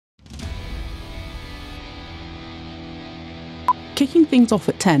Kicking things off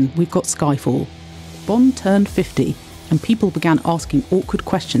at 10, we've got Skyfall. Bond turned 50, and people began asking awkward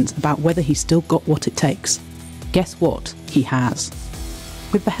questions about whether he's still got what it takes. Guess what? He has.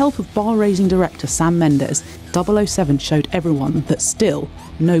 With the help of bar-raising director Sam Mendes, 007 showed everyone that still,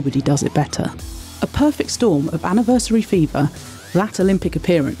 nobody does it better. A perfect storm of anniversary fever, that Olympic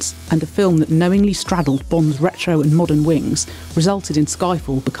appearance, and a film that knowingly straddled Bond's retro and modern wings resulted in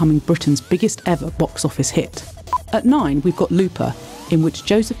Skyfall becoming Britain's biggest ever box office hit. At 9, we've got Looper, in which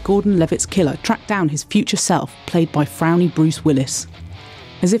Joseph Gordon-Levitt's killer tracked down his future self, played by frowny Bruce Willis.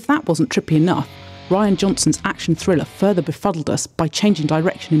 As if that wasn't trippy enough, Rian Johnson's action thriller further befuddled us by changing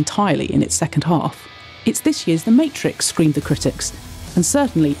direction entirely in its second half. It's this year's The Matrix, screamed the critics, and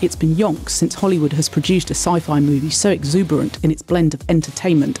certainly it's been yonks since Hollywood has produced a sci-fi movie so exuberant in its blend of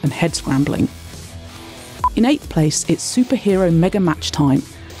entertainment and head-scrambling. In 8th place, it's superhero mega match time,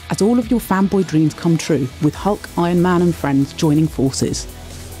 as all of your fanboy dreams come true, with Hulk, Iron Man and friends joining forces.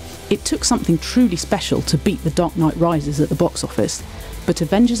 It took something truly special to beat The Dark Knight Rises at the box office, but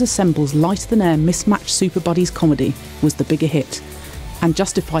Avengers Assemble's lighter-than-air mismatched super buddies comedy was the bigger hit, and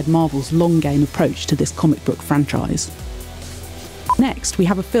justified Marvel's long-game approach to this comic book franchise. Next, we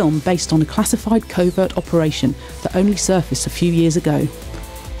have a film based on a classified covert operation that only surfaced a few years ago.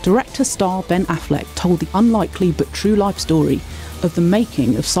 Director-star Ben Affleck told the unlikely but true life story of the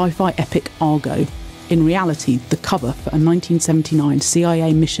making of sci-fi epic Argo, in reality the cover for a 1979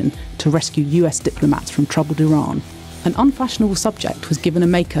 CIA mission to rescue US diplomats from troubled Iran. An unfashionable subject was given a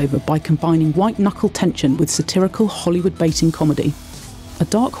makeover by combining white-knuckle tension with satirical Hollywood-baiting comedy. A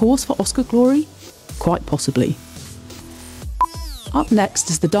dark horse for Oscar glory? Quite possibly. Up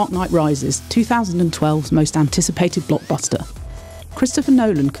next is The Dark Knight Rises, 2012's most anticipated blockbuster. Christopher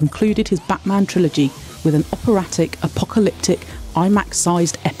Nolan concluded his Batman trilogy with an operatic, apocalyptic,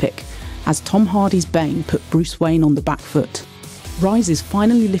 IMAX-sized epic, as Tom Hardy's Bane put Bruce Wayne on the back foot. Rises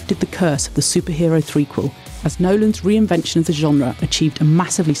finally lifted the curse of the superhero threequel, as Nolan's reinvention of the genre achieved a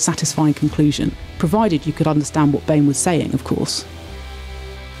massively satisfying conclusion, provided you could understand what Bane was saying, of course.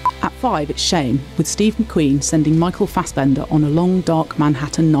 At 5, it's Shame, with Steve McQueen sending Michael Fassbender on a long, dark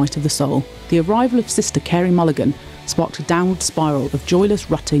Manhattan night of the soul. The arrival of sister Carey Mulligan sparked a downward spiral of joyless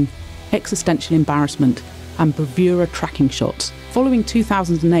rutting, existential embarrassment, and bravura tracking shots. Following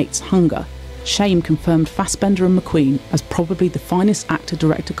 2008's Hunger, Shame confirmed Fassbender and McQueen as probably the finest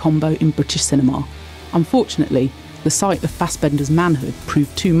actor-director combo in British cinema. Unfortunately, the sight of Fassbender's manhood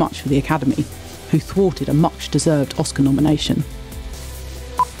proved too much for the Academy, who thwarted a much-deserved Oscar nomination.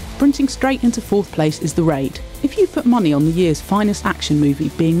 Sprinting straight into 4th place is The Raid. If you put money on the year's finest action movie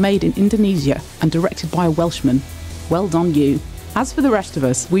being made in Indonesia and directed by a Welshman, well done you. As for the rest of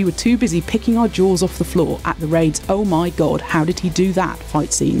us, we were too busy picking our jaws off the floor at the Raid's "oh my god, how did he do that"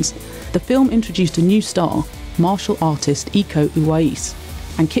 fight scenes. The film introduced a new star, martial artist Iko Uwais,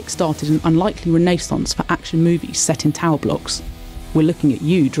 and kick-started an unlikely renaissance for action movies set in tower blocks. We're looking at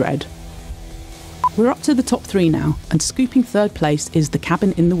you, Dredd. We're up to the top 3 now, and scooping 3rd place is The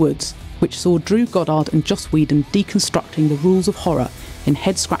Cabin in the Woods, which saw Drew Goddard and Joss Whedon deconstructing the rules of horror in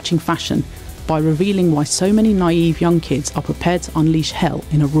head-scratching fashion by revealing why so many naive young kids are prepared to unleash hell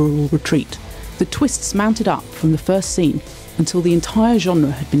in a rural retreat. The twists mounted up from the first scene until the entire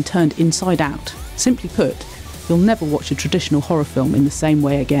genre had been turned inside out. Simply put, you'll never watch a traditional horror film in the same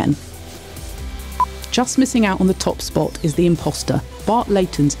way again. Just missing out on the top spot is The Imposter, Bart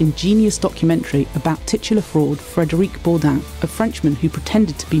Layton's ingenious documentary about titular fraud Frédéric Bourdin, a Frenchman who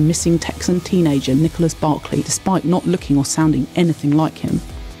pretended to be missing Texan teenager Nicholas Barkley despite not looking or sounding anything like him.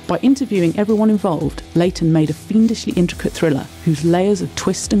 By interviewing everyone involved, Layton made a fiendishly intricate thriller whose layers of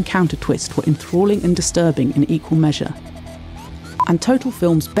twist and counter-twist were enthralling and disturbing in equal measure. And Total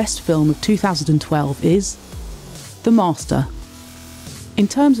Film's best film of 2012 is The Master. In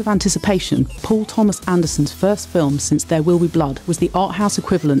terms of anticipation, Paul Thomas Anderson's first film since There Will Be Blood was the art house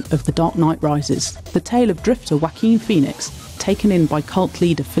equivalent of The Dark Knight Rises. The tale of drifter Joaquin Phoenix, taken in by cult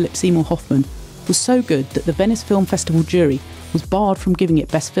leader Philip Seymour Hoffman, was so good that the Venice Film Festival jury was barred from giving it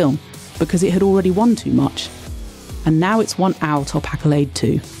Best Film because it had already won too much. And now it's won our top accolade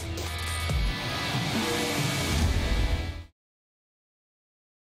too.